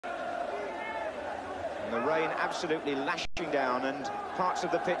The rain absolutely lashing down and parts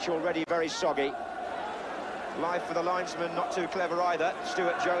of the pitch already very soggy. Live for the linesman, not too clever either.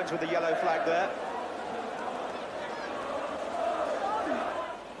 Stuart Jones with the yellow flag there.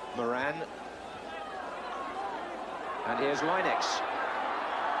 Moran. And here's Linex.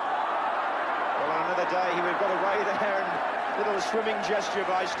 Well, on another day, he would have got away there, and little swimming gesture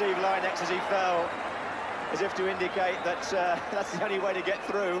by Steve Linex as he fell, as if to indicate that that's the only way to get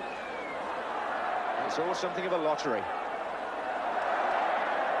through. It's all something of a lottery.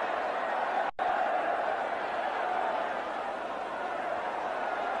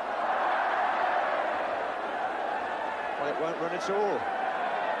 Well, it won't run at all.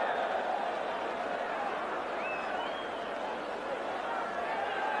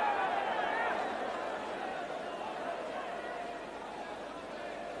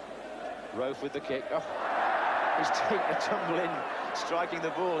 Rofe with the kick. Oh, he's taking a tumble in, striking the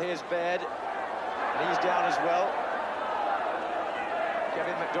ball. Here's Baird. And he's down as well.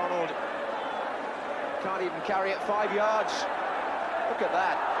 Kevin McDonald can't even carry it 5 yards. Look at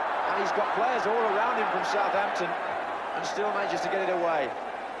that. And he's got players all around him from Southampton and still manages to get it away.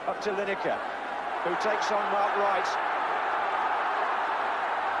 Up to Lineker, who takes on Mark Wright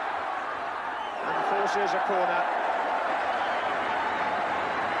and forces a corner.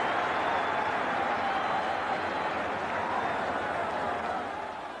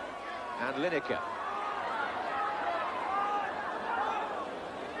 And Lineker.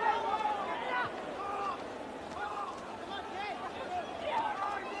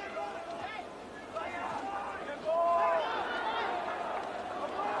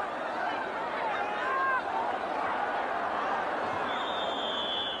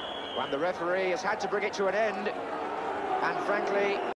 And the referee has had to bring it to an end, and frankly